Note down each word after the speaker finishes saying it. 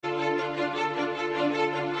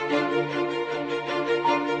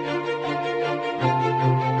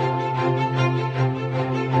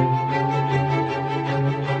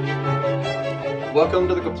Welcome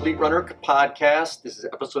to the Complete Runner podcast. This is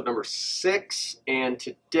episode number 6, and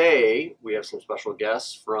today we have some special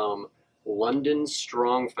guests from London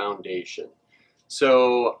Strong Foundation.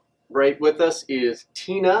 So right with us is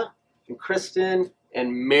Tina and Kristen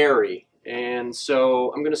and Mary. And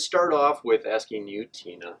so I'm going to start off with asking you,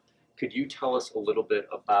 Tina, could you tell us a little bit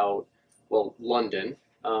about, London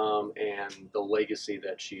and the legacy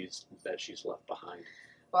that she's left behind?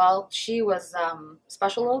 Well, she was a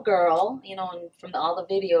special little girl, and from all the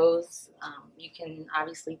videos, you can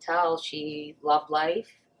obviously tell she loved life.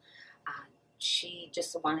 She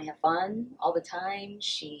just wanted to have fun all the time.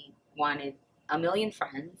 She wanted a million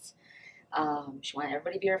friends. She wanted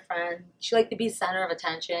everybody to be her friend. She liked to be the center of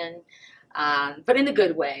attention, but in a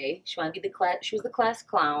good way. She wanted to be she was the class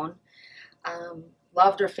clown.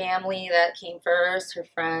 Loved her family that came first, her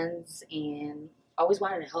friends, and always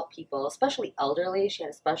wanted to help people, especially elderly. She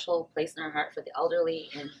had a special place in her heart for the elderly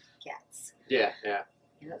and cats. Yeah.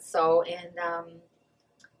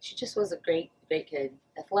 She just was a great kid.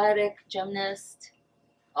 Athletic, gymnast,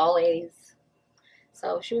 all A's.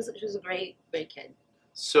 So she was a great kid.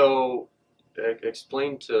 So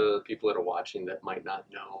explain to people that are watching that might not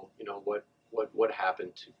know, what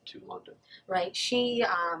happened to London. Right. She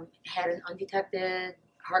had an undetected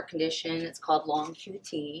heart condition. It's called long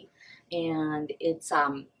QT. And it's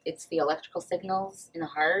the electrical signals in the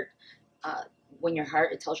heart. When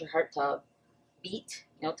it tells your heart to beat,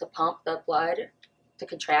 to pump the blood, to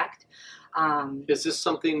contract. Is this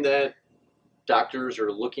something that doctors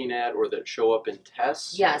are looking at or that show up in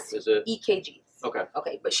tests? Yes, Is it EKGs.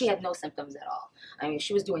 Okay, but she had no symptoms at all. I mean,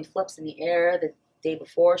 she was doing flips in the air the day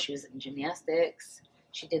before. She was in gymnastics.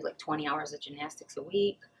 She did like 20 hours of gymnastics a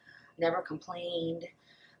week. Never complained.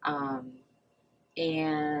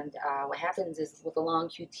 And what happens is with the long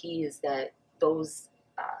QT is that those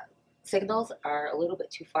signals are a little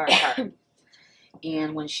bit too far apart.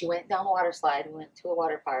 And when she went down a water slide, we went to a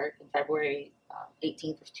water park on February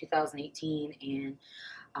 18th of 2018, and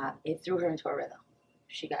it threw her into a rhythm.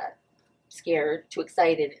 She got scared, too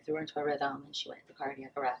excited, it threw her into a rhythm, and she went into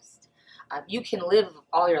cardiac arrest. You can live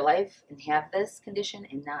all your life and have this condition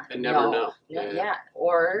and never know. Yeah.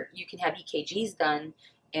 Or you can have EKGs done,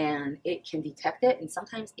 and it can detect it, and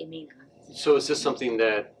sometimes it may not. So is this something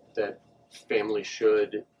that family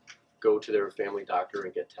should go to their family doctor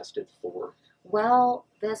and get tested for? Well,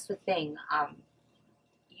 that's the thing.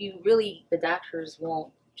 The doctors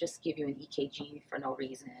won't just give you an EKG for no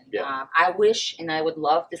reason. Yeah. I wish, and I would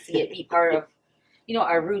love to see it be part of,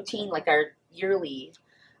 our routine, like our yearly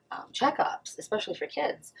checkups, especially for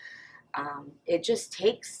kids. It just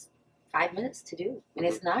takes 5 minutes to do, and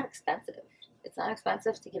it's not expensive. It's not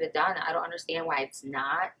expensive to get it done. I don't understand why it's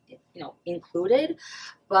not, included,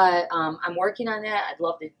 but I'm working on that. I'd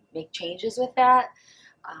love to make changes with that.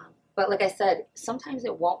 But like I said, sometimes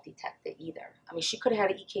it won't detect it either. I mean, she could have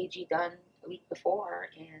had an EKG done a week before,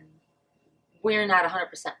 and we're not 100%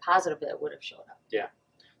 positive that it would have showed up. Yeah.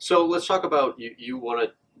 So let's talk about you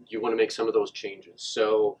want to make some of those changes.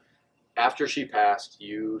 So after she passed,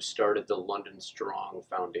 you started the London Strong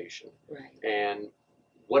Foundation. Right. And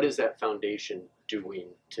what is that foundation doing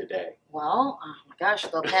today? Well, oh my gosh,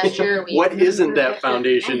 the past year what isn't that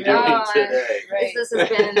foundation doing today? Right. This has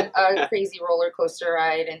been a crazy roller coaster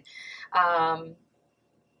ride, and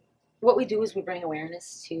what we do is we bring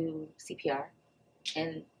awareness to CPR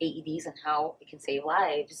and AEDs and how it can save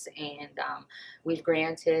lives. And we've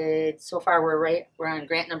granted, so far we're on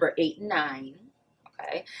grant number 8 and 9.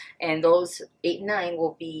 Okay, and those 8 and 9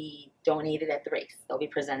 will be donated at the race. They'll be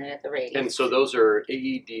presented at the race. And so those are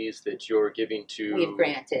AEDs that you're giving to... We've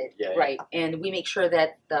granted, yeah. Right. And we make sure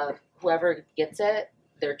that whoever gets it,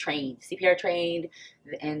 they're trained, CPR trained,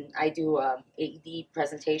 and I do a AED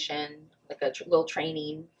presentation, like a little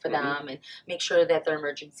training for them, and make sure that their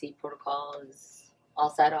emergency protocol is all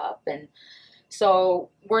set up. And so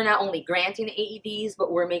we're not only granting AEDs,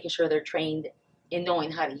 but we're making sure they're trained in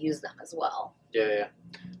knowing how to use them as well. Yeah.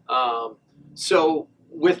 So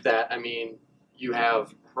with that, I mean, you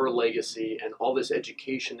have her legacy and all this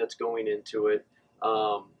education that's going into it,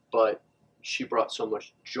 but she brought so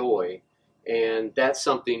much joy, and that's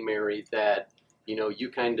something, Mary, that you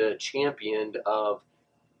kind of championed of.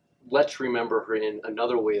 Let's remember her in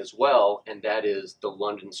another way as well, and that is the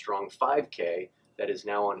London Strong 5K that is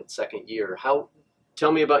now on its second year.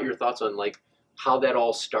 Tell me about your thoughts on how that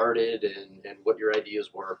all started and what your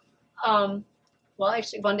ideas were. Well,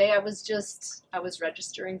 actually, one day I was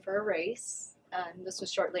registering for a race, and this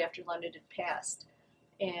was shortly after London had passed.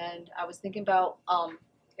 And I was thinking about,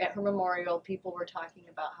 at her memorial, people were talking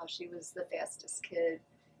about how she was the fastest kid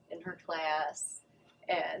in her class.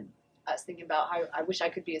 And I was thinking about how I wish I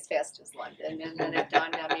could be as fast as London, and then it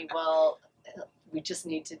dawned on me, well, we just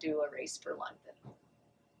need to do a race for London.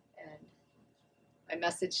 And I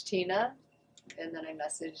messaged Tina, and then I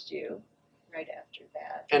messaged you right after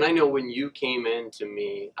that. And I know when you came in to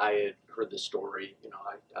me, I had heard the story. You know,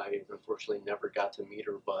 I unfortunately never got to meet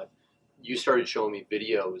her, but you started showing me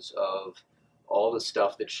videos of all the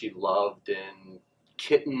stuff that she loved and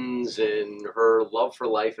kittens and her love for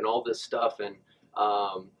life and all this stuff, and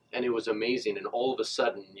it was amazing. And all of a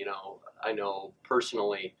sudden, you know, I know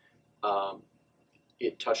personally,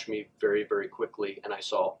 it touched me very, very quickly, and I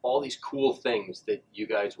saw all these cool things that you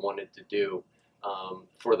guys wanted to do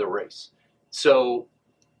for the race. So,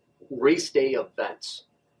 race day events.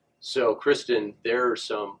 So, Kristen, there are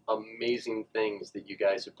some amazing things that you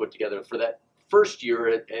guys have put together for that first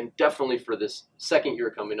year and definitely for this second year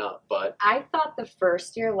coming up. But I thought the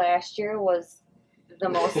first year last year was the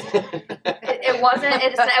most. It wasn't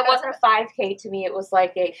a 5K to me. It was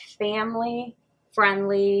like a family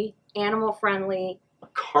friendly, animal friendly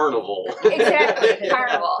carnival. Exactly,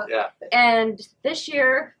 carnival. Yeah. And this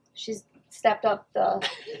year she's stepped up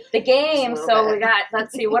the game. So we got,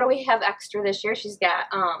 let's see, what do we have extra this year? She's got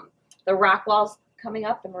the rock walls coming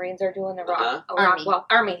up. The Marines are doing the rock wall.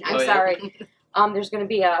 Army. I'm sorry. There's going to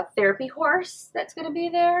be a therapy horse that's going to be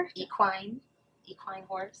there. Equine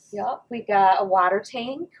horse. Yep. We got a water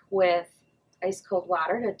tank with ice cold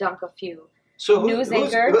water to dunk a few. So news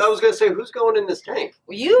who's, anchors. I was going to say, who's going in this tank?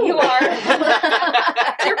 You are.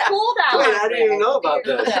 You're cool now. Wait, I didn't even know about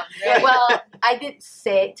this. Well, I didn't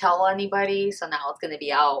tell anybody, so now it's going to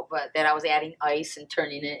be out. But then I was adding ice and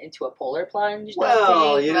turning it into a polar plunge.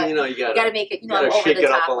 Well, thing, you know, you got to make it, gotta over shake the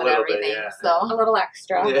it up top a with little bit, everything. yeah. So A little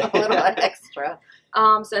extra. Yeah. a little extra.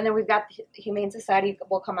 So and then we've got the Humane Society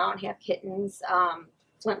will come out and have kittens.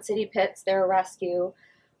 Flint City Pits, they're a rescue.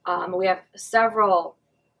 We have several.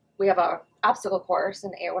 We have a obstacle course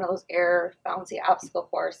and one of those air bouncy obstacle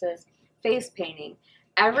courses. Face painting,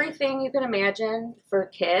 everything you can imagine for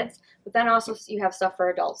kids. But then also you have stuff for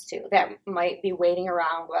adults too that might be waiting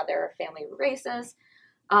around, whether family races.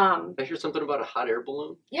 I hear something about a hot air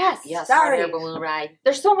balloon. Yes, Yes, sorry. hot air balloon ride.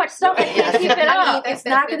 There's so much stuff I can't keep it up. It's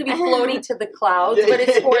not going to be floating to the clouds, but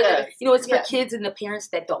it's for it's for kids and the parents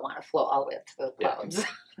that don't want to float all the way up to the clouds,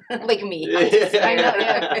 like me. I know,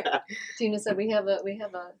 yeah. Tina said we have a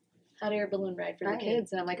hot air balloon ride for Right. the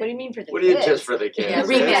kids, and I'm like, what do you mean for the What do you kids? just for the kids? Yeah, It's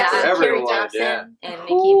remix for Carrie everyone. Johnson Yeah. and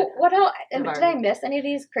Nikki. What else? And did I Environment. miss any of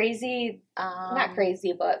these crazy? Not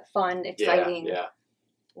crazy, but fun, exciting. Yeah.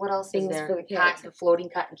 What else is Things there? for the kids. Cotton, floating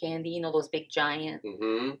cotton candy. Those big giant.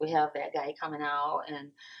 Mm-hmm. We have that guy coming out, and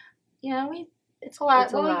it's a lot.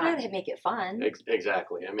 It's a Well, lot. we gotta make it fun.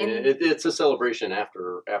 Exactly. I mean, And- it's a celebration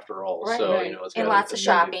after all. Right, so right. it's And gotta- lots of it's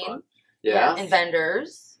gotta be shopping. fun. Yeah. And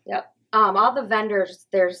vendors. All the vendors,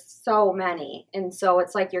 there's so many. And so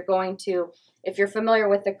it's like you're going to, if you're familiar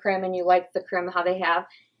with the Crim and you like the Crim, how they have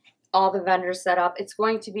all the vendors set up, it's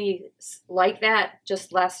going to be like that,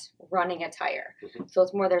 just less running attire. Mhm. So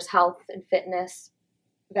it's more, there's health and fitness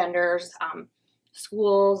vendors,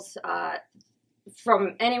 schools,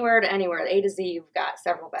 from anywhere to anywhere, A to Z, you've got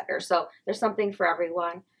several vendors. So there's something for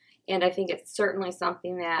everyone. And I think it's certainly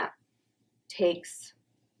something that takes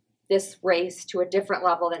this race to a different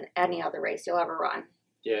level than any other race you'll ever run.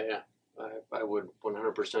 Yeah. I would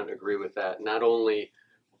 100% agree with that. Not only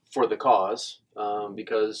for the cause,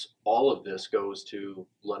 because all of this goes to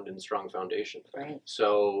London Strong Foundation. Right.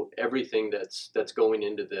 So everything that's going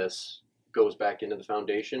into this goes back into the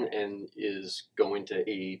foundation and is going to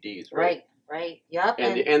AEDs, right? Right. Yep.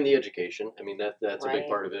 And the education. I mean, that's a big Right.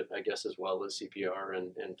 part of it, I guess, as well as CPR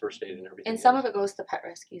and first aid and everything. And some of it goes to pet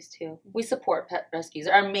rescues too. We support pet rescues.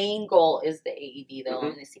 Our main goal is the AED though,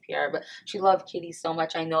 and the CPR. But she loved kitties so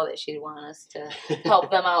much. I know that she'd want us to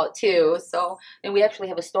help them out too. So, and we actually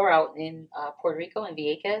have a store out in Puerto Rico in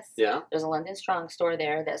Vieques. Yeah. There's a London Strong store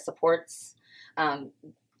there that supports.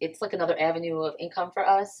 It's like another avenue of income for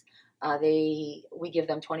us. We give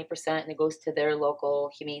them 20% and it goes to their local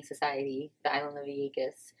Humane Society, the island of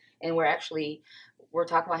Vieques. And we're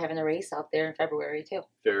talking about having a race out there in February too.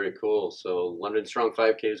 Very cool. So London Strong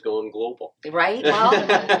 5K is going global. Right? Well,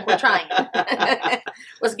 we're trying.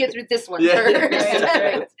 Let's get through this one first.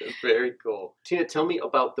 Right. Very cool. Tina, tell me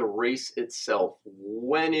about the race itself.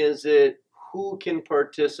 When is it? Who can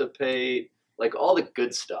participate? Like all the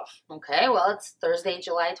good stuff. Okay, well, it's Thursday,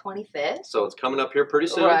 July 25th. So it's coming up here pretty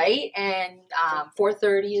soon. Right, and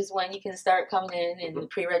 4:30 is when you can start coming in and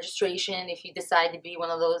pre-registration. If you decide to be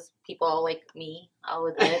one of those people like me, I'll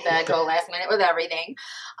admit that I go last minute with everything.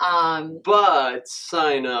 But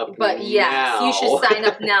sign up But yes, now. you should sign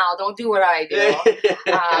up now. Don't do what I do.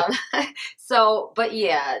 But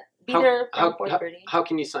yeah, Be How- there how- from 4:30. How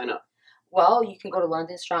can you sign up? Well, you can go to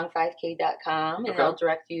londonstrong5k.com and Okay. it'll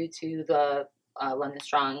direct you to the London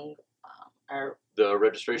Strong, our The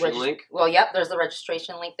registration regis- link? Well, yep, there's the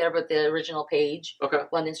registration link there, but the original page, Okay.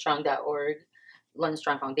 londonstrong.org,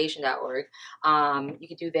 londonstrongfoundation.org. You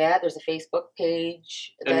can do that. There's a Facebook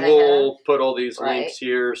page that And I have. we'll put all these Right. links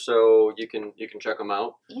here so you can check them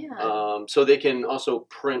out. Yeah. So they can also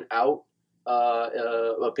print out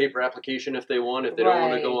a paper application if they want, if they don't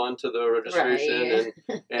want to go Right. on to the registration,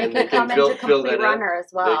 Right. and They can come fill into fill complete that runner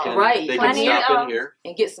as in. well. They can, Right. they can Plenty stop in of- here.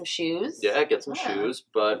 And get some shoes. Yeah, get some Yeah. shoes,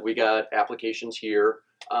 but we got applications here.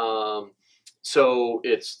 So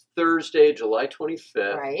it's Thursday, July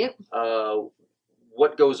 25th. Right.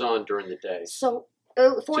 What goes on during the day? So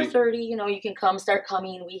 4:30, you can start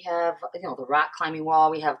coming. We have, the rock climbing wall.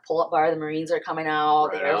 We have pull-up bar. The Marines are coming out.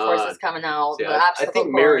 Right the Air Force on. is coming out. See, the I obstacle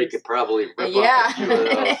think Mary course. could probably rip Yeah. off a few of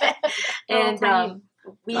those. And tiny.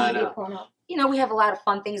 we, I know. we have a lot of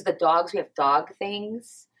fun things. The dogs, we have dog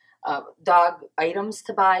things, dog items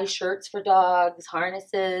to buy, shirts for dogs,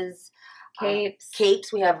 harnesses, Capes.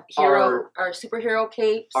 capes. We have our superhero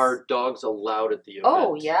capes. Are dogs allowed at the event?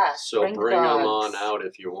 Oh, yes. So Bring bring the them dogs. on out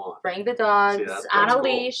if you want. Bring the dogs. See, that's On a cool.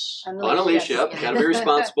 leash. On On a leash, yes. yep. Gotta be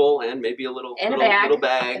responsible and maybe a little In a little, bag. little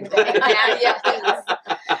bag. In a bag. Yeah,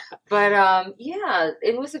 But yeah,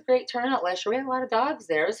 it was a great turnout last year. We had a lot of dogs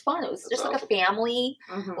there. It was fun. It was That's just like awesome. a family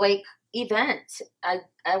Mhm. event.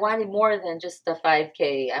 I wanted more than just the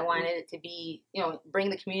 5K. I wanted it to be, bring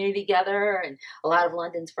the community together, and a lot of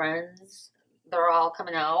London's friends. They're all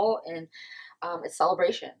coming out, and it's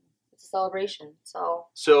celebration. It's a celebration. So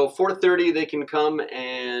So 4:30 they can come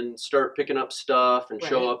and start picking up stuff and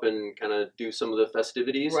show Right. up and kind of do some of the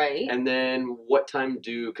festivities. right, And then what time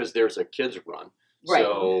because there's a kids run. right.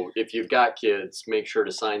 So if you've got kids, make sure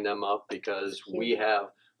to sign them up because we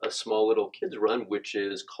have a small little kids run, which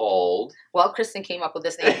is called. Well, Kristen came up with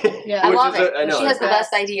this name. Yeah. I Which love is it. I know. She has the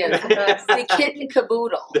best Best. ideas. The best. The Kid and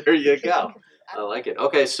Caboodle. There you go. I like it.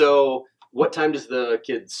 Okay, so what time does the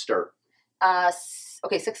kids start? 6:00.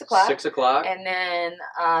 6:00. And then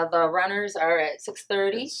the runners are at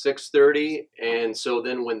 6:30. 6:30, and so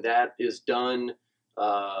then when that is done,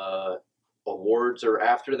 awards are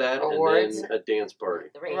after that, Awards. and then a dance party.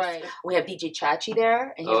 The race. Right. We have DJ Chachi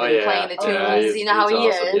there, and he's Oh gonna be yeah, playing the tunes. yeah, You know how he's he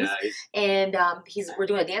awesome. is. Yeah, he's And we're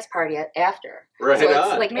doing a dance party after. right So it's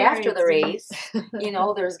on. like after the race, Amazing.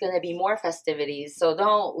 there's gonna be more festivities. So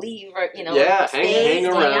don't leave, or, Yeah, stay hang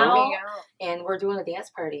around. out, Yeah. and we're doing a dance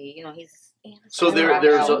party. He's So he's there, around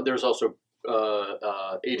there's now. there's also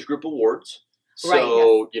age group awards. Right,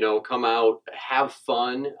 So come out, have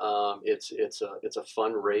fun. It's a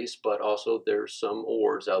fun race, but also there's some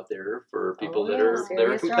awards out there for people that yeah. are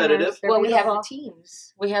Serious competitive. runners. They're Well, we have beautiful. the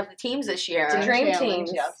teams. We have the teams this year. The dream Challenge,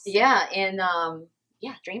 teams. yes. Yeah, and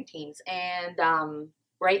dream teams. And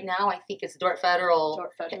right now, I think it's Dort Federal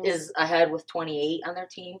Dort Federal. is ahead with 28 on their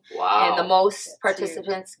team, Wow. and the most That's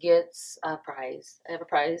participants gets a prize. I have a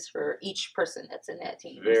prize for each person that's in that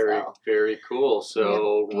team. Very, so. very cool.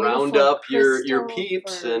 So We have a round beautiful up your crystal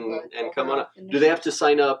peeps for and the come on overall up. Do they have to initiatives.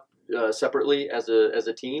 sign up separately as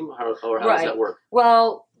a team, or how does Right. that work?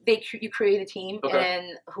 Well, you create a team, Okay.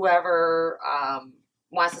 and whoever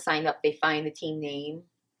wants to sign up, they find the team name.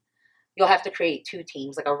 You'll have to create two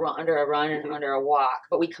teams, like under a run and Mhm. under a walk.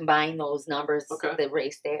 But we combine those numbers Okay. the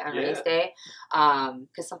race day on Yeah. race day,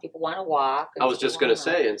 because some people want to walk. and I was some just people going to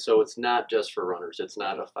wanna run. say, and so it's not just for runners. It's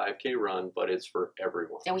not a 5K run, but it's for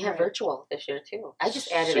everyone. And we have Right. virtual this year too. I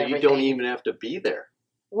just added so you everything. don't even have to be there.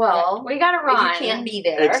 Well, We got to if run. you can't be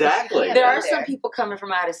there, Exactly. There Yeah, are some there. people coming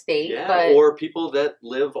from out of state, Yeah, but or people that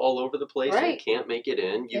live all over the place and Right. can't make it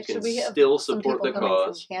in. You Actually, can we have still some support people the coming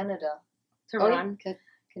cause. from Canada. to Oh, yeah. run.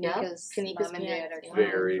 Yeah, Kanika's Kanika's mom and dad parents, are yeah. coming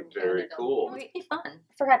Very, from very Canada. cool. it'd be fun.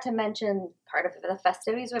 I forgot to mention part of the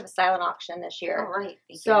festivities. We have a silent auction this year. All right. Thank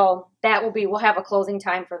you. So we'll have a closing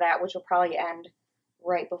time for that, which will probably end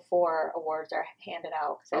right before awards are handed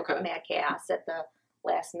out. Because Okay. Mad Chaos at the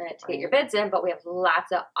last minute to get your bids in, but we have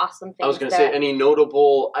lots of awesome things. I was going to say, any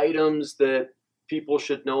notable items that people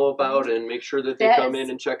should know about and make sure that they That come is- in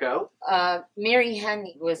and check out? Mary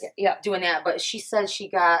Henny was Yeah, doing that, but she said she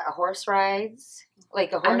got a horse rides,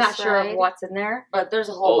 like a horse I'm not sure ride, of what's in there. but there's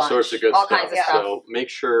a whole All bunch, sorts of good all stuff. kinds of Yeah. stuff. So make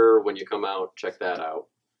sure when you come out, check that out.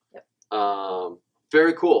 Yep.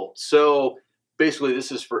 Very cool. So basically,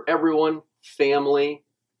 this is for everyone, family,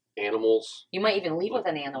 animals. You might even leave with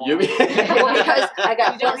an animal. You- Well, because I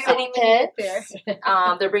got You Flint don't City even get Pits. there.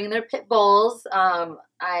 They're bringing their pit bulls.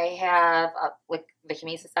 I have like the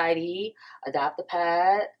Humane Society, Adopt a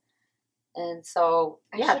Pet. And so,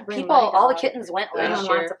 I yeah, should bring people, my all the dog. kittens went Yeah. last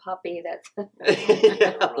Everyone wants year. a puppy.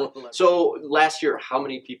 That's So last year, how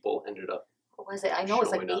many people ended up? What was it? I know it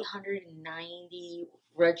was like Showing up. 890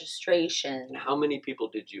 registration. And how many people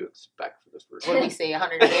did you expect for the first What did year? we say?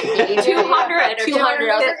 150? 200 or 200.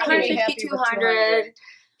 I was like 250, 150, 200.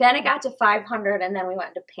 Then it got to 500, and then we went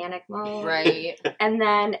into panic mode. Right. And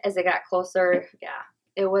then as it got closer,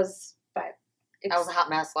 it was. But That was a hot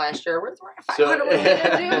mess last year. We're at So- 500. What are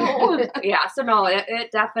we going to do? yeah. So no,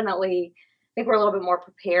 it definitely. I think we're a little bit more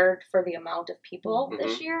prepared for the amount of people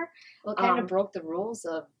this year. Well, it kind of Um, broke the rules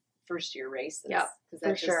of first year races. Yep, 'cause for that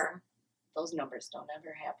just- sure. Those numbers don't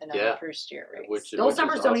ever happen Yeah. on a first year race. Which Those is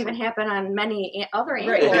numbers don't awesome. even happen on many other Right,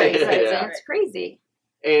 animal right, races. yeah. And it's crazy.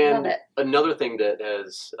 And Love it. another thing that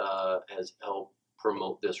has helped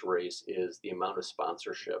promote this race is the amount of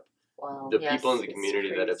sponsorship. Wow. The yes. people in the it's community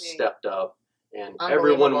that have crazy. stepped up, and everyone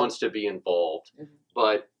Unbelievable. wants to be involved. Mhm.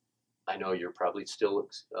 But I know you're probably still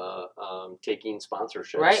taking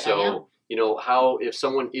sponsorship. Right, I So am. you know how if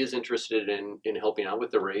someone is interested in helping out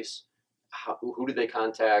with the race. Who do they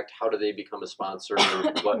contact? How do they become a sponsor?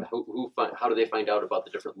 How do they find out about the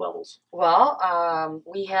different levels? Well,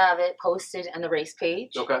 we have it posted on the race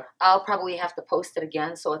page. Okay. I'll probably have to post it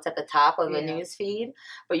again so it's at the top of the Yeah. news feed,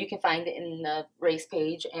 but you can find it in the race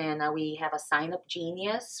page. And we have a sign up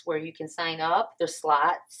genius where you can sign up. There's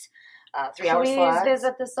slots, 3-hour Please slots.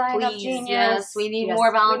 visit the sign up Please, genius. yes, we need Yes, more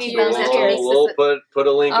we need volunteers. That's what makes We'll this put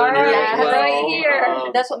a link on All here right, as well. right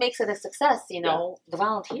here. that's what makes it a success. You know, the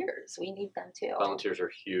volunteers. We need them too. Volunteers are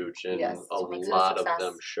huge, and Yes. a That's what makes it a lot of success.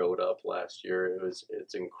 them showed up last year.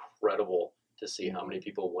 It's incredible to see how many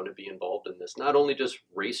people want to be involved in this. Not only just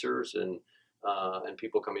racers and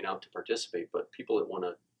people coming out to participate, but people that want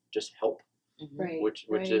to just help, Mhm. Right.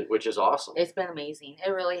 which is awesome. It's been amazing. It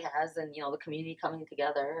really has, and the community coming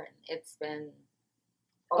together, and it's been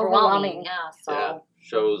overwhelming. Overwhelming. Yeah. So. Yeah,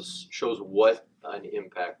 shows what an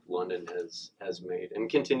impact London has made and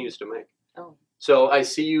continues to make. Oh. So I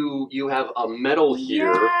see you have a medal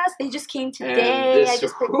here. Yes, they just came And today. I this,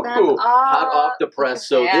 just picked them whew, up. hot off the press.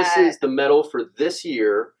 So Look at this that. is the medal for this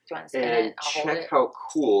year, Do you want to spin and it? I'll hold check it. how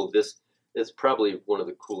cool this is. Probably one of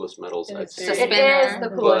the coolest medals It I've is seen. It's a It spinner. is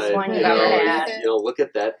the coolest But, one you you've know, ever Yeah. had. look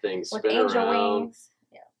at that thing With spin angel around. wings.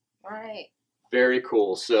 Right. Very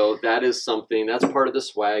cool. So that is something. That's part of the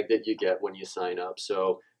swag that you get when you sign up.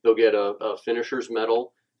 So they'll get a finisher's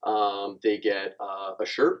medal. They get a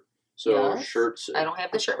shirt. So Yes. shirts. I don't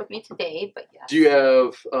have the shirt with me today, but yes. Do you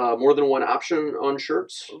have more than one option on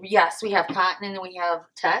shirts? Yes, we have cotton and we have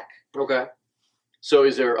tech. Okay. So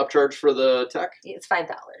is there upcharge for the tech? It's $5.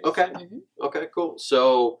 Okay. Mhm. Okay, cool.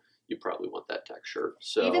 So you probably want that tech shirt.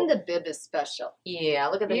 So Even the bib is special. Yeah,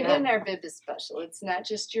 look at the Even net. our bib is special. It's not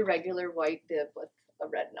just your regular white bib with a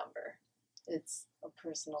red number. It's a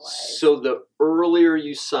personalized. so the earlier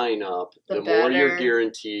you sign up, The the more you're better.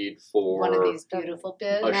 guaranteed for one of these beautiful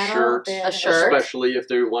bibs. a Metal shirt, bib. A shirt. especially if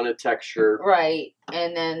they want a tech shirt. Right.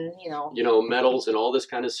 And then, Medals and all this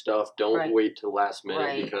kind of stuff. Don't Right. wait till last minute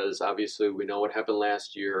Right. because obviously we know what happened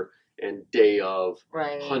last year, and day of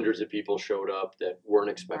right. hundreds of people showed up that weren't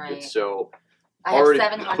expected. Right. So I have already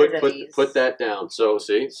 700 of these. put that down. So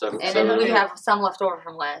see, seven. And then we 700. have some left over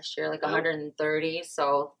from last year, like Yeah. 130.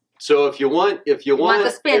 So So if you want want the if you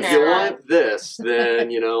spinner. want this, then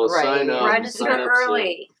Right. sign up. Register sign up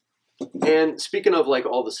early. And speaking of like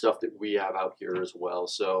all the stuff that we have out here as well,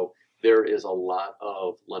 so there is a lot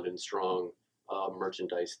of London Strong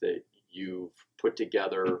merchandise that you've put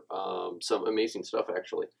together, some amazing stuff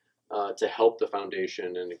actually, to help the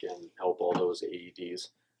foundation and again help all those AEDs.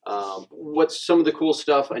 What's some of the cool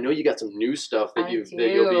stuff? I know you got some new stuff that I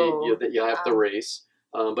you'll have to Um, race.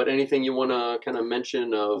 But anything you want to kind of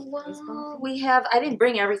mention of? well, we have. I didn't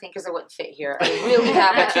bring everything because it wouldn't fit here. I really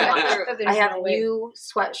have too much. There's I have no way. new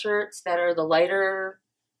sweatshirts that are the lighter,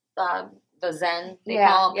 the Zen they Yeah,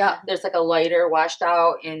 call 'em. yeah. There's like a lighter washed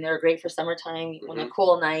out, and they're great for summertime on a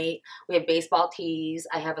cool night. We have baseball tees.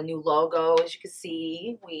 I have a new logo, as you can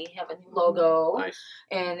see. We have a new logo, Nice.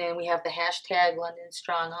 and then we have the hashtag London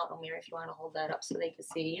Strong. I don't know, Mary, if you want to hold that up so they can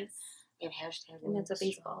see. We have hashtag. And it's a London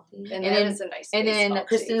baseball Strong. tee. And, And that then- is a nice And baseball then tee.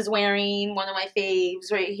 Kristen's wearing one of my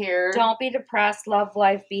faves right here. Don't be depressed. Love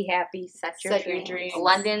life. Be happy. Set your Set your dreams. dreams.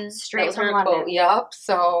 London, Straight that was from her London. quote. Yup.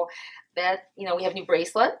 So that we have new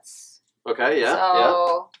bracelets. Okay. Yeah.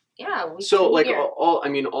 So yeah. We So can like hear.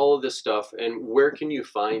 all of this stuff, and where can you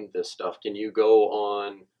find this stuff? Can you go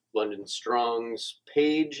on London Strong's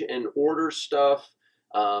page and order stuff?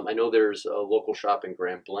 I know there's a local shop in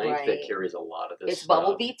Grand Blanc that Right. carries a lot of this It's stuff.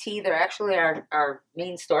 Bubble BT. They're actually our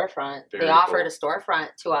main storefront. Very They offered cool. a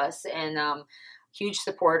storefront to us, and huge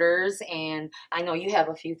supporters, and I know you have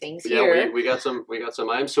a few things Yeah, here. we got some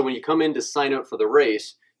items. So when you come in to sign up for the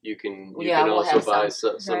race, you can We'll also have buy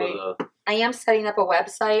some. some Right. of the I am setting up a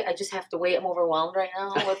website. I just have to wait. I'm overwhelmed right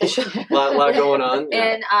now with the show. lot going on. Yeah.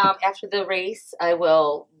 And after the race, I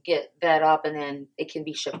will get that up, and then it can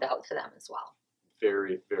be shipped out to them as well.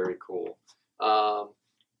 Very, very cool.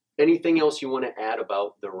 Anything else you want to add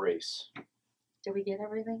about the race? Did we get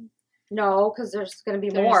everything? No, because there's going to be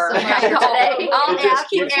There's more. so much today. today. I'll It just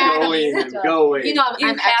keep keeps adding going and stuff. going. You know, You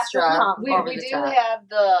I'm have to extra come. over We the do top. have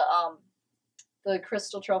the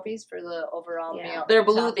crystal trophies for the overall Yeah. male. They're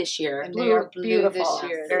blue top, this year. and Blue, they are blue beautiful. this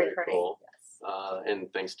year. Very Very pretty. cool. Yes.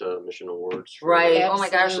 And thanks to Mission Awards. For Right. Oh my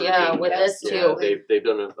gosh. Yeah. Absolutely. With this Yeah, too. they've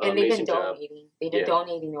done an And they've amazing been job. donating. They've been Yeah.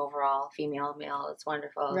 donating overall, female, male. It's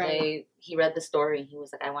wonderful. Right. He read the story and he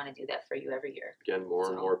was like, I want to do that for you every year. Again, more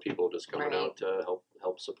and So, more people just coming right. out to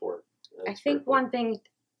help support. I That's very think cool. one thing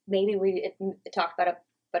maybe we talked about it,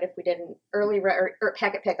 but if we didn't, early or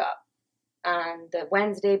packet pickup on the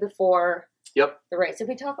Wednesday before Yep. the race. Did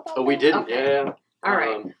we talk about Oh, we that? didn't. Okay. Yeah. All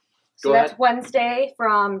right. So Go that's ahead. Wednesday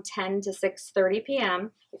from 10 to 6:30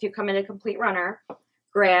 p.m. If you come in a complete runner,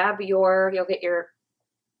 you'll get your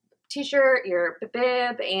t-shirt, your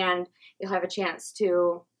bib, and you'll have a chance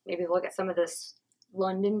to maybe look at some of this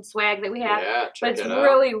London swag that we have. Yeah, But check it's it out.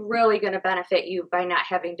 really, really going to benefit you by not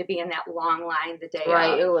having to be in that long line the day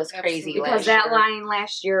Right. of. It was crazy. Absolutely. Because last that year. line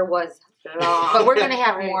last year was long. But we're going to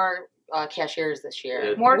have Right. more cashiers this year.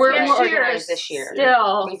 Yeah. more we're cashiers more organized this year.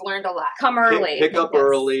 Still, We've learned a lot. come early. Pick up Yes.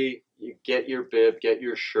 early. You get your bib, get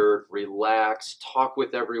your shirt, relax, talk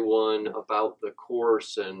with everyone about the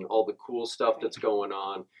course and all the cool stuff that's going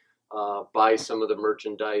on. Buy some of the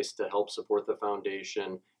merchandise to help support the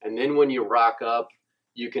foundation, and then when you rock up,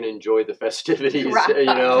 you can enjoy the festivities. Rock You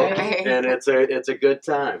up, know, right? and it's a good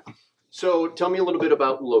time. So tell me a little bit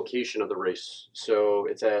about the location of the race. So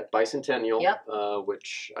it's at Bicentennial, Yep.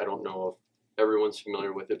 which I don't know if everyone's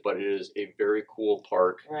familiar with it, but it is a very cool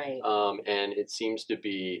park. Right. And it seems to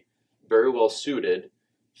be very well suited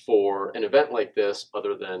for an event like this,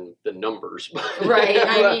 other than the numbers. Right.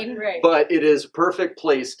 I but, mean, Right. but it is a perfect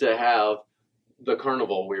place to have the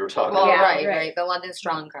carnival we were talking well, about. Yeah, right, right. right. The London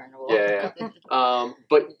Strong Carnival. Yeah.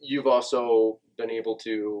 But you've also been able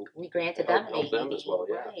to We granted Help- them help them AED, as well,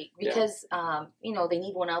 yeah. right? Yeah. Because they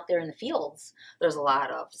need one out there in the fields. There's a lot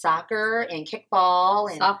of soccer and kickball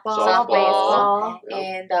and Softball, Softball. baseball. Yeah.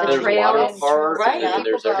 and There's The trails, water park, right. and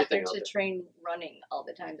there's People go out everything there out to there. train running all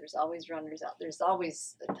the time. There's always runners out. There's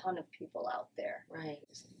always a ton of people out there. right.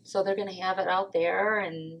 So they're gonna have it out there,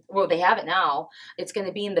 and well, they have it now. It's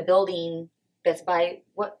gonna be in the building that's by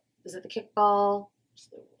what is it? The kickball,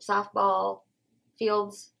 softball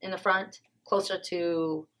fields in the front, closer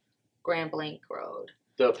to Grand Blanc Road.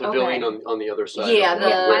 The pavilion Okay. on the other side. Yeah, of the,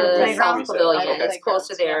 Yeah, by the the playground. South Pavilion. Okay. It's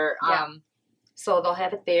closer there. Yeah. So they'll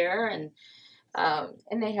have it there, and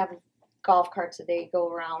And they have golf carts that they go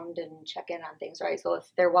around and check in on things, right? So if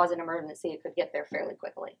there was an emergency, it could get there fairly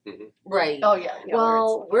quickly. right. Oh yeah. Yeah.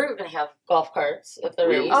 Well, we're gonna have golf carts at the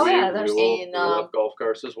We, race. Oh, we, yeah, we there's- will, And, we will have golf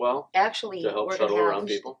carts as well Actually, to help we're shuttle gonna around have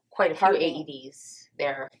people. quite a few Parking. AEDs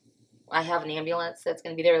there. I have an ambulance that's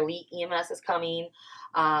gonna be there. Elite EMS is coming.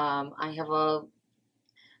 I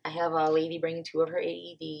have a lady bringing 2 of her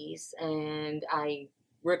AEDs, and I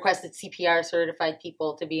requested CPR certified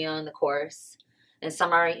people to be on the course, and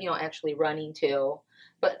some are actually running too.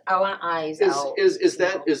 But I want eyes out. Is you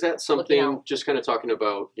that know, is that something? out. Just kind of talking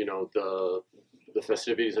about the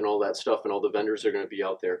festivities and all that stuff, and all the vendors are going to be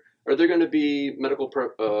out there. Are there going to be medical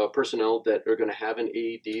personnel that are going to have an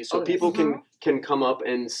AED so Oh, yes. people can come up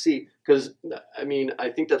and see? Because I mean, I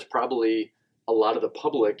think that's probably a lot of the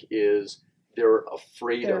public is they're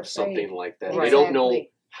afraid They're of something afraid. like that. Right. They don't know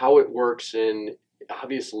Exactly. how it works, and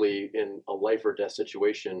obviously in a life or death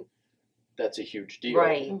situation, that's a huge deal.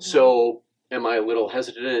 Right. Mhm. So am I a little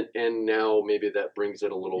hesitant? And now maybe that brings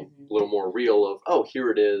it a little more real of, oh,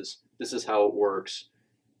 here it is. This is how it works.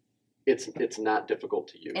 It's not difficult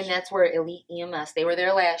to use. And that's where Elite EMS, they were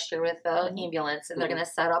there last year with the Mhm. ambulance, and they're Mhm. going to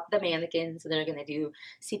set up the mannequins, and they're going to do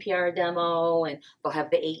CPR demo, and they'll have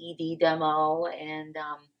the AED demo, and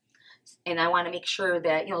I want to make sure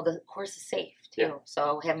that the course is safe too. Yeah.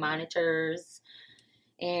 So have monitors,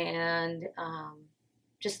 and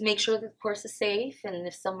just make sure that the course is safe. And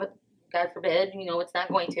if someone, God forbid, it's not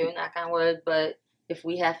going to, knock on wood, but if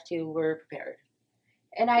we have to, we're prepared.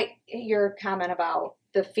 And your comment about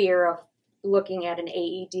the fear of looking at an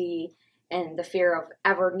AED and the fear of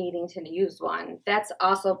ever needing to use one, that's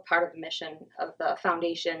also part of the mission of the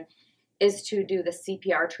foundation, is to do the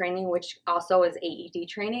CPR training, which also is AED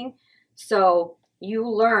training. So you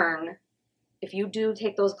learn if you do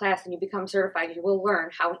take those classes and you become certified, you will learn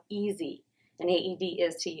how easy an AED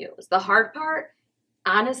is to use. The hard part,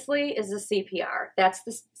 honestly, is the CPR. That's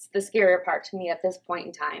the scarier part to me at this point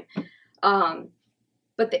in time.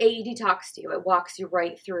 But the AED talks to you. It walks you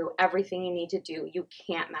right through everything you need to do. You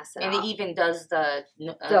can't mess it And up. it even does the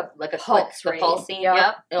like a pulse the rate. pulsing. Yep.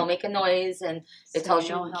 Yep. It'll make a noise and it So tells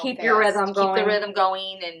you know you how keep your fast. rhythm keep going. the rhythm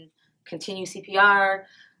going and continue CPR,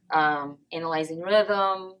 analyzing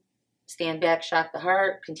rhythm, stand back, shock the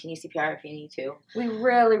heart, continue CPR if you need to. We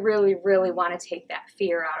really, really, really want to take that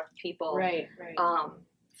fear out of people. Right.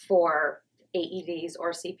 For AEDs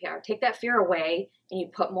or CPR. Take that fear away and you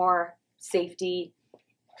put more safety,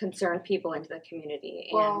 concerned people into the community.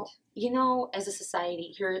 Well, you know, as a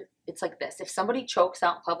society here, it's like this. If somebody chokes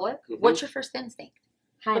out in public, what's your first instinct?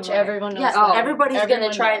 and Which everyone knows. Yeah, that. everybody's going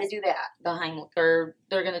Everyone to try knows. to do that, the Heimlich, or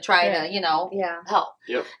they're going to try Yeah. to, you know, yeah. help.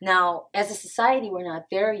 Yep. Now, as a society, we're not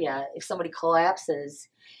there yet. If somebody collapses,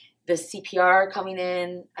 the CPR coming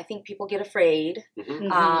in, I think people get afraid. Mhm.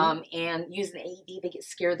 Mhm. And using the AED, they get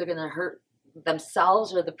scared they're going to hurt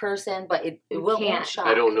themselves or the person, but it You won't can't. shock.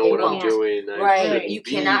 I don't know It what I'm won't. doing. I Right. shouldn't You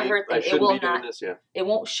cannot hurt them. I It shouldn't will be doing not- this. Yeah. It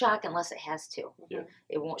won't shock unless it has to. Yeah.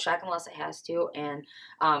 It won't shock unless it has to. And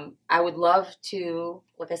I would love to,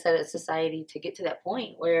 like I said, as society, to get to that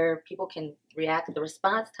point where people can react. The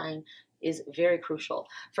response time is very crucial.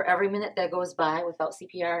 For every minute that goes by without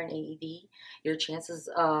CPR and AED, your chances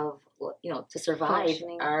of, to survive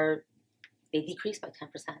Functioning. they decrease by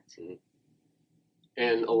 10%.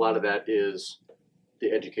 And a lot of that is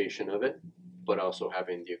the education of it, but also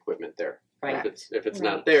having the equipment there. Right. If it's Right.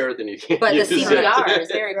 not there, then you can't But the use CPR it.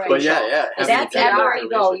 is very Right. crucial. But yeah. having That's that everywhere you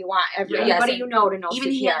go. information. You want Yeah. everybody Yes. you know to know Even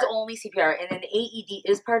CPR. hands only CPR, and then the AED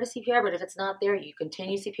is part of CPR. But if it's not there, you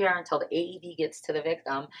continue CPR until the AED gets to the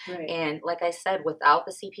victim. Right. And like I said, without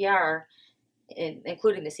the CPR,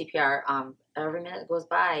 including the CPR, every minute that goes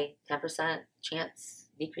by, 10% chance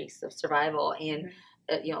decrease of survival, and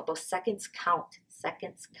those seconds count.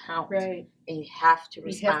 Seconds count, Right. and you have to You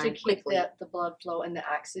respond have to keep quickly. the blood flow and the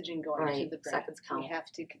oxygen going to Right. the brain. Seconds count. You have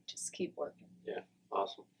to just keep working.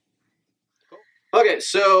 Awesome. Okay,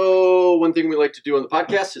 so one thing we like to do on the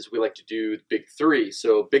podcast is we like to do the big three.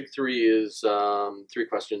 So big three is 3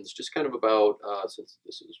 questions, just kind of about, since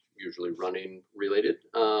this is usually running related.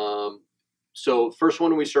 So first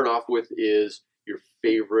one we start off with is your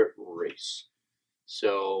favorite race.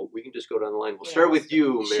 So we can just go down the line. We'll start with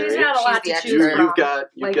you, Mary. She's got a lot She's to the choose expert. from.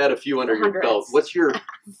 You've like, got a few under your belt. hundreds. What's your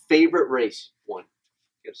favorite race? One.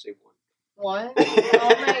 You gotta say one. One?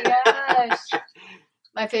 Oh my gosh.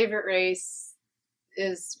 My favorite race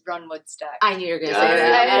is Run Woodstock. I knew you were going to Yeah, say I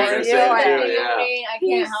that. was gonna say it too, yeah. I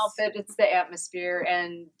can't help it. It's the atmosphere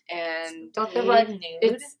and Don't they run nude?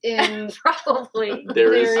 it's in Probably.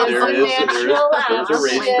 There is a natural there's a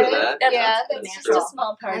race for atmosphere. that. Yeah, That's that's just natural. a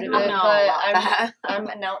small part I of don't it. know But about I'm that. I'm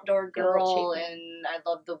an outdoor Get a little girl cheaper. and I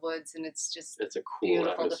love the woods and it's just It's a cool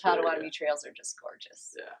beautiful. The atmosphere, Potawatomi yeah. trails are just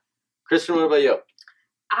gorgeous. Yeah. Kristen, what about you?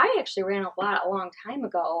 I actually ran a lot a long time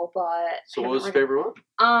ago, but So I what was haven't your favorite one?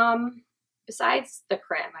 run- besides the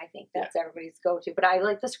Crim, I think that's everybody's go-to. But I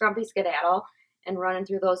like the Scrumpy Skedaddle and running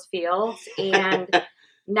through those fields and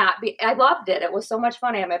I loved it. It was so much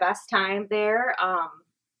fun. I had my best time there.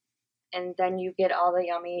 And then you get all the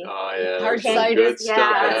yummy. Oh yeah, Hard there's some cider, good yeah,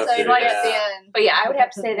 stuff hard after, Cider like- at the yeah. end. But yeah, I would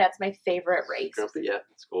have to say that's my favorite race. Grumpy, yeah,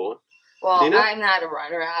 that's cool. Well, Dina? I'm not a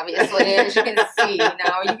runner, obviously, as you can see.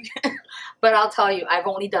 But I'll tell you, I've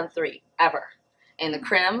only done 3 ever. And the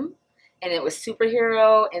Crim, and it was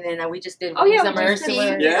superhero, and then we just did Oh Wings yeah, of we just Mercy.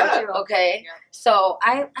 did Yeah. too. Okay, Yeah. so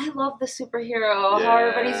I love the superhero, Yeah, how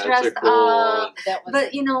everybody's it's a dressed cool up. one. That was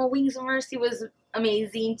But Wings of Mercy was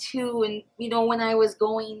amazing too. And when I was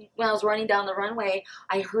running down the runway,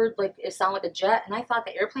 I heard it sounded like a jet, and I thought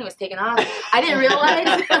the airplane was taking off. I didn't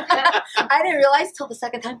realize. I didn't realize till the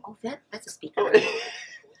second time. Oh, that's a speaker.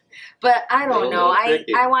 But I don't Little know.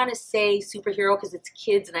 tricky. I want to say superhero because it's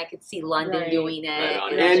kids, and I could see London Right. doing it. Right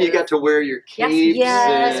on. and And you got to wear your capes.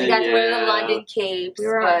 Yes, we and- got to wear the yeah. London capes. We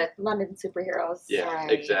were but London superheroes. Yeah,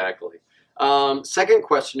 Right. exactly. Second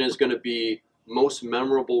question is going to be most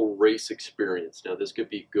memorable race experience. Now, this could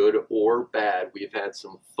be good or bad. We've had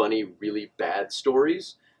some funny, really bad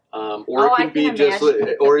stories, or Oh, it I can be can just,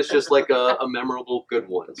 imagine. or it's just like a memorable good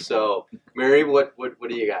one. So, Mary, what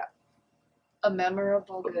do you got? a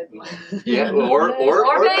memorable good one. Yeah, or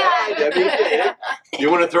bad. bad. I mean, if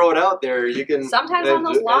you want to throw it out there, you can. Sometimes on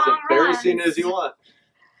those as long embarrassing runs. as you want.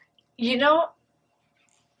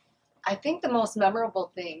 I think the most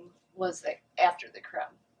memorable thing was after the Crim,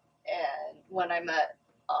 and when I met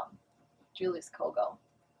Julius Kogo,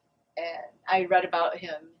 and I read about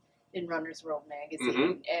him in Runner's World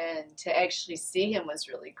magazine, and to actually see him was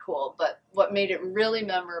really cool. But what made it really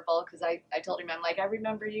memorable, because I told him, I'm like, I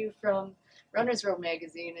remember you from Runner's World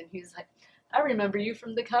magazine, and he's like, I remember you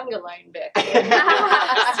from the conga line back then.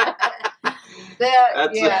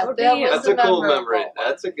 That's a cool memory.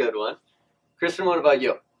 That's a good one. Kristen, what about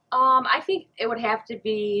you? I think it would have to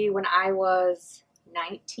be when I was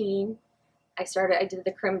 19. I did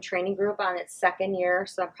the Crim training group on its second year,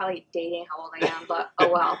 so I'm probably dating how old I am, but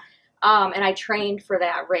oh well. And I trained for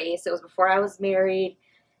that race. It was before I was married,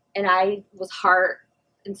 and I was heart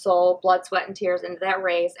and soul, blood, sweat, and tears into that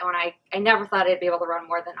race. And when I never thought I'd be able to run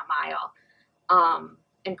more than a mile.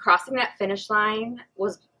 And crossing that finish line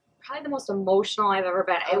was probably the most emotional I've ever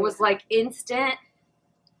been. It was like instant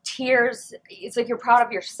tears. It's like you're proud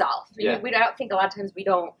of yourself. Yeah. I don't think a lot of times we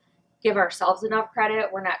don't give ourselves enough credit.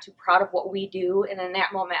 We're not too proud of what we do. And in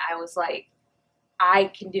that moment, I was like,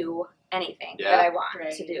 I can do anything that I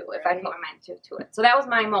want to do if I put my mind to it. So that was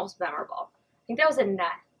my most memorable. I think that was in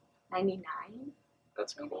 99.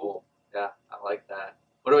 That's cool. Yeah, I like that.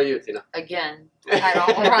 What about you, Tina? Again, I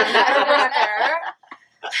don't run a runner.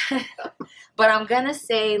 But I'm going to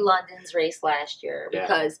say London's race last year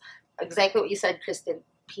because exactly what you said, Kristen,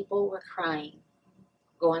 people were crying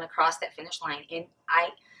going across that finish line. And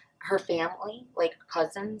her family, like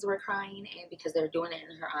cousins, were crying, and because they were doing it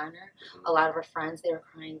in her honor. A lot of her friends, they were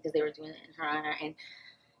crying because they were doing it in her honor,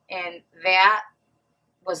 and that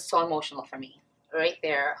was so emotional for me right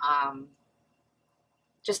there.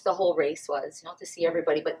 Just the whole race was, to see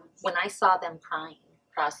everybody. But when I saw them crying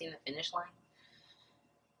crossing the finish line,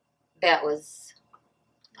 that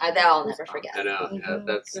I'll never forget. I know. Yeah, It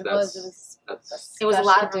was It was a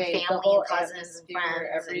lot of special family day. The whole and cousins and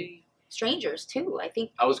atmosphere, friends. Strangers too. I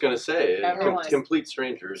think I was going to say Everyone. complete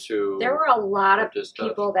strangers who There were a lot of just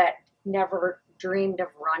people that never dreamed of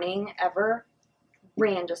running ever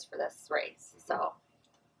ran just for this race. So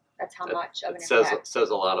that's how much of an impact. says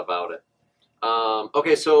a lot about it.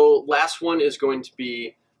 Okay, so last one is going to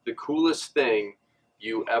be the coolest thing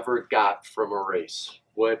you ever got from a race.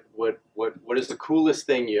 What is the coolest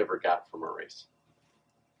thing you ever got from a race?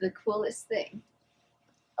 The coolest thing,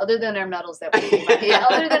 other than our medals that we give,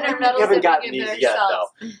 other than our medals haven't that we gotten give these yet,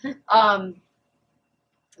 ourselves.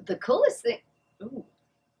 The coolest thing.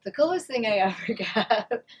 The coolest thing I ever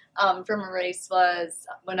got from a race was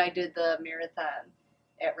when I did the marathon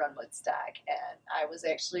at Run Woodstock, and I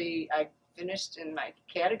finished in my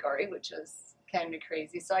category, which was kind of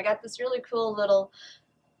crazy. So I got this really cool little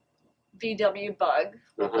VW Bug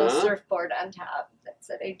with a surfboard on top that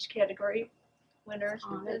said age category winner.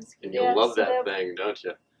 Oh, that's And you love that thing, don't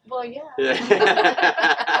you? Well, yeah.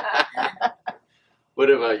 What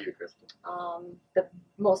about you, Kristen? The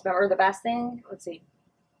most memorable, the best thing. Let's see.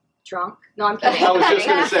 Drunk? No, I'm kidding. I was just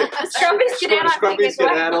going to say, Scrumpy Skedaddle. Scrumpy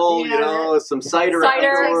Skedaddle, some cider. Cider.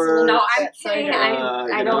 afterwards. No, I'm kidding.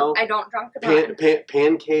 Cider. I don't drunk enough.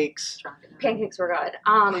 Pancakes. Pancakes were good.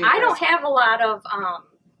 I don't have a lot of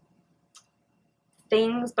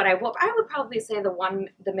things, but I would probably say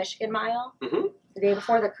the Michigan Mile. Mm-hmm. The day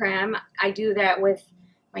before the Crim, I do that with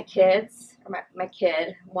my kids, or my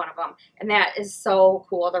kid, one of them, and that is so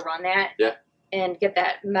cool to run that. Yeah. And get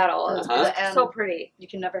that medal. It's so pretty. You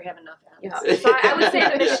can never have enough. Yeah. So I would say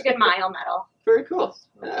the Michigan Mile medal. Very cool.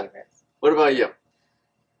 My Yeah. favorites. What about you?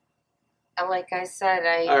 like I said,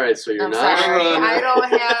 All right, so you're I'm not a sorry. runner. I don't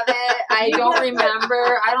have it. I don't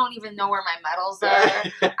remember. I don't even know where my medals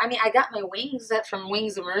are. I mean, I got my wings from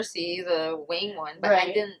Wings of Mercy, the wing one, but I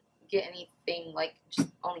Right. didn't get anything like just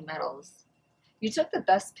only medals. You took the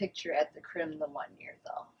best picture at the Crim the one year,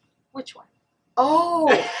 though. Which one? Oh,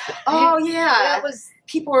 oh yeah. That was.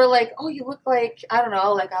 People were like, "Oh, you look like I don't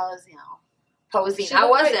know, like I was, posing." She I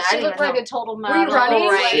looked wasn't. Like, I she didn't looked even like know. a total Were model. you running?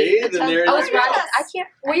 Right. Shades and there's I was the- running. Yes. I can't.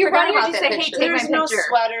 Were I you forgot running or about did you that say, "Hey, picture. take my There's no picture"?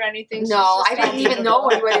 sweat or anything. No, She's I just didn't even know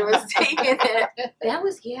comfortable. anybody was taking it. That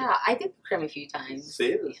was I did the Crim a few times.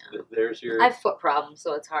 See, Yeah. there's your. I have foot problems,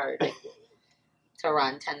 so it's hard to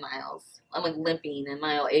run 10 miles. I'm like limping in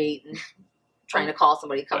mile 8 and trying to call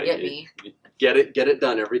somebody to come Right, get you- me. Get it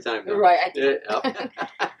done every time. Though. Right. I Yeah.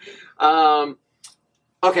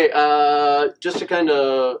 Okay. Just to kind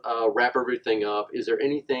of wrap everything up, is there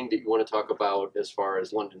anything that you want to talk about as far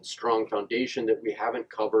as London Strong Foundation that we haven't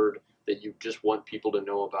covered that you just want people to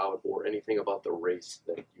know about, or anything about the race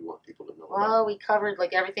that you want people to know about? Well, we covered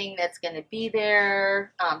like everything that's going to be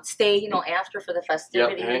there. Stay, after for the Yep.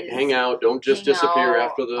 festivities. Hang out. Don't just Hang disappear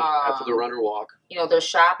out, after the runner walk. There's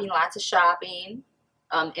shopping, lots of shopping.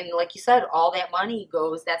 And like you said, all that money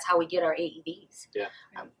goes, that's how we get our AEDs. Yeah.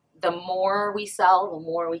 The more we sell, the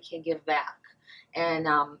more we can give back. And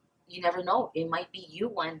you never know. It might be you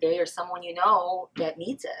one day or someone you know that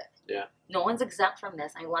needs it. Yeah. No one's exempt from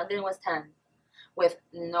this. I mean, London was 10 with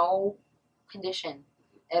no condition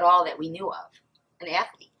at all that we knew of, an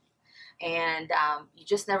athlete. And you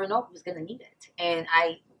just never know who's going to need it. And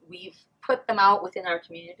we've put them out within our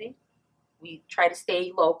community. We try to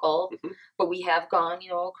stay local, but we have gone,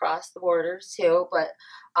 across the borders too. But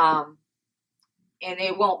and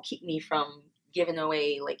it won't keep me from giving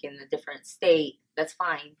away like in a different state. That's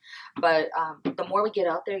fine. But the more we get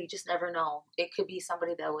out there, you just never know. It could be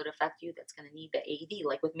somebody that would affect you that's going to need the AED,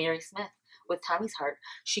 like with Mary Smith with Tommy's Heart.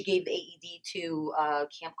 She gave the AED to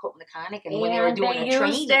Camp Colton Conic, and when they were doing a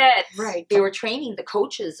training, right? They were training the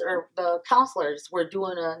coaches or the counselors were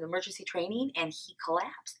doing an emergency training, and he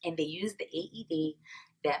collapsed, and they used the AED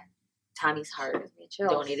that Tommy's Heart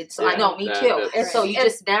donated. So I know, me too. And so you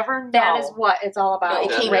just never know. That is what it's all about.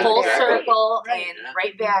 But it came Right full there. circle Right. and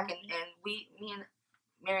right back, and me and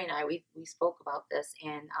Mary and I, we spoke about this,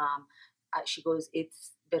 and she goes,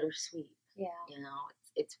 it's bittersweet. Yeah.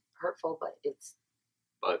 It's hurtful, but it's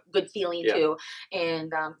But, good feeling yeah. too,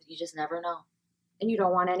 and you just never know. And you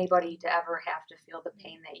don't want anybody to ever have to feel the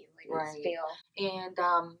pain that you Right. feel. And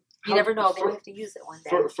you How- never know, they for- might have to use it one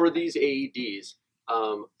day. For these AEDs,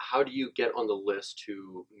 how do you get on the list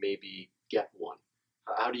to maybe get one?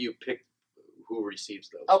 How do you pick who receives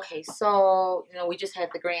those? Okay, so we just had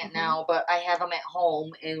the grant now, but I have them at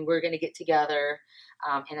home, and we're gonna get together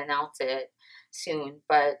and announce it soon.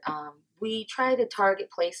 But we try to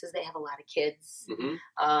target places that have a lot of kids Mm-hmm.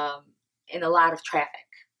 and a lot of traffic.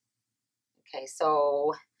 Okay,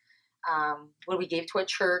 so when we gave to a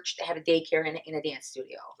church that had a daycare and a dance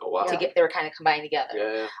studio Oh wow. they were kind of combined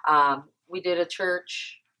together. Yeah. We did a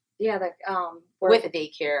church Yeah, with a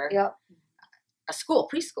daycare, Yep. a school,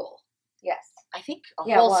 preschool. Yes. I think a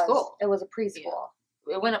Yeah, whole it was. school. It was a preschool.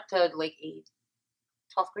 It went up to like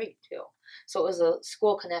 12th grade too. So it was a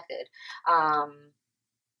school connected.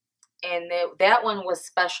 And that one was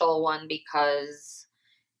special one because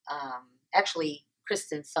actually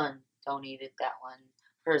Kristen's son donated that one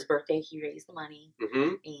for his birthday. He raised the money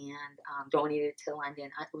Mm-hmm. and donated it to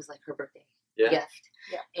London. It was like her birthday Yeah. gift.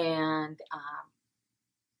 Yeah. And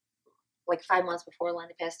like 5 months before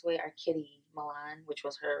London passed away, our kitty Milan, which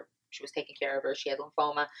was she was taking care of her. She had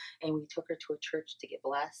lymphoma, and we took her to a church to get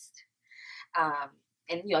blessed.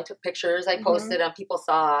 And I took pictures. I posted them. People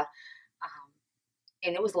saw,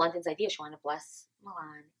 and it was London's idea. She wanted to bless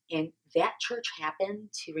Milan, and that church happened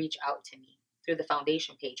to reach out to me through the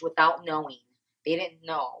foundation page without knowing. They didn't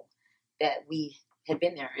know that we had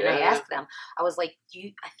been there, and I Yeah. asked them. I was like,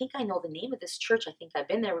 I think I know the name of this church. I think I've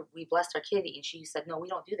been there. We blessed our kitty," and she said, "No, we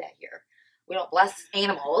don't do that here. We don't bless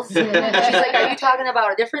animals." She's like, "Are you talking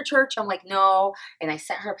about a different church?" I'm like, "No." And I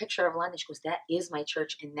sent her a picture of London. She goes, "That is my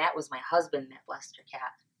church, and that was my husband that blessed her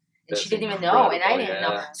cat." And That's she didn't even know, and I incredible, didn't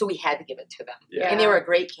know. yeah. So we had to give it to them. Yeah. And they were a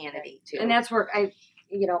great candidate too. And that's where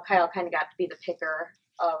Kyle kind of got to be the picker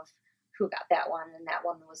of who got that one, and that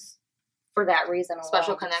one was for that reason alone.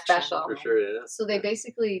 Special connection. Special. For sure, yeah. So they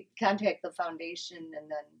basically contact the foundation and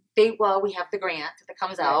then we have the grant that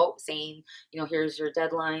comes out saying, here's your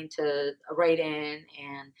deadline to write in,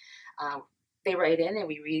 and they write in, and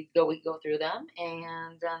we go through them,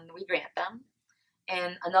 and then we grant them.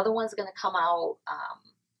 And another one's going to come out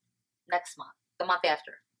next month, the month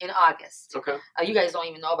after, in August. Okay. You guys don't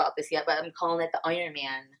even know about this yet, but I'm calling it the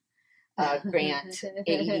Ironman grant,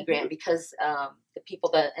 AED grant, because the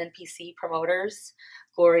people, the NPC promoters,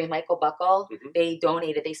 Glory and Michael Buckle, Mhm. they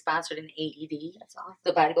donated, they sponsored an AED. That's awesome.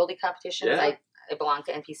 The bodybuilding competitions. Yeah. I belong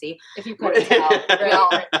to NPC. if you couldn't tell.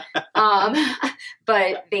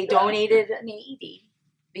 But they donated an AED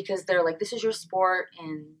because they're like, this is your sport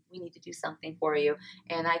and we need to do something for you.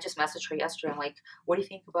 And I just messaged her yesterday. I'm like, what do you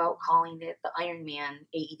think about calling it the Ironman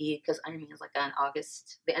AED? Because Ironman is like on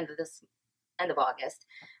August, the end of August.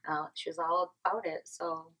 She was all about it.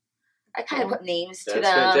 So I kind of put names to That's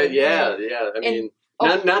them. fantastic. Yeah, yeah. I mean,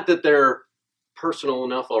 not that they're personal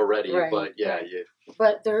enough already, Right, but yeah, right. yeah.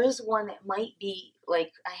 But there is one that might be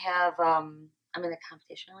like I have. I'm in a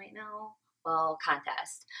competition right now. Well,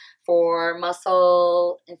 contest for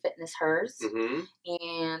Muscle and Fitness Hers, Mm-hmm.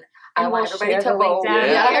 and And I want we'll everybody share to the link vote. down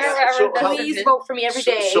Yeah. Yes. So how- Please vote for me every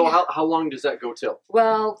day. So how long does that go till?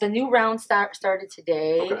 Well, the new round started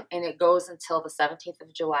today, Okay. and it goes until the 17th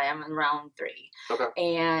of July. I'm in round 3. Okay.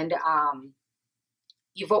 And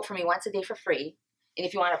you vote for me once a day for free. And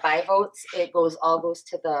if you want to buy votes, it all goes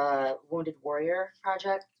to the Wounded Warrior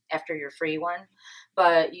Project after your free one.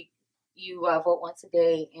 But you vote once a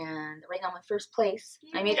day, and right now I'm in first place.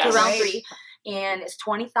 I made it to Yes. round 3, and it's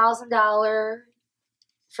 $20,000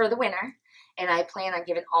 for the winner. And I plan on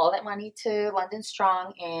giving all that money to London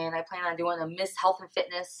Strong, and I plan on doing a Miss Health and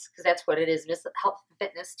Fitness, because that's what it is, Miss Health and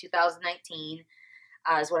Fitness 2019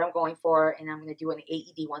 is what I'm going for, and I'm going to do an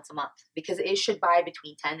AED once a month, because it should buy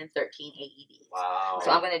between 10 and 13 AEDs. Wow.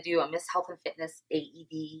 So I'm going to do a Miss Health and Fitness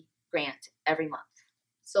AED grant every month.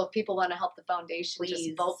 So if people want to help the foundation, Please.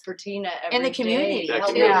 just vote for Tina every And the day. community. That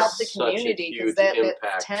Help, can make help the such a community huge that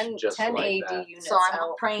impact 10, just 10 like AD that. units So I'm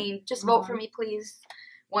help. praying, just vote for me, please,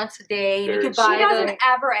 once a day. Very You can She buy doesn't the.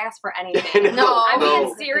 ever ask for anything. No, I'm being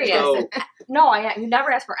no, serious. no. No, you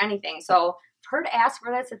never ask for anything. So for her to ask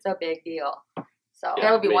for this, it's a big deal. So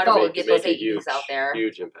That would be make- wonderful to make- get make those a AEDs huge, out there.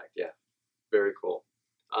 Huge impact, yeah. Very cool.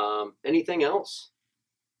 Anything else?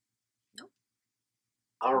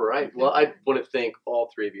 All right. Well, I want to thank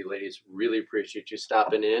all three of you ladies. Really appreciate you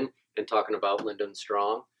stopping in and talking about Linden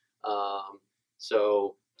Strong.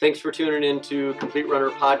 So thanks for tuning in to Complete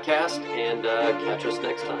Runner Podcast, and catch us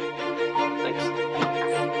next time. Thanks.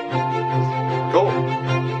 Cool.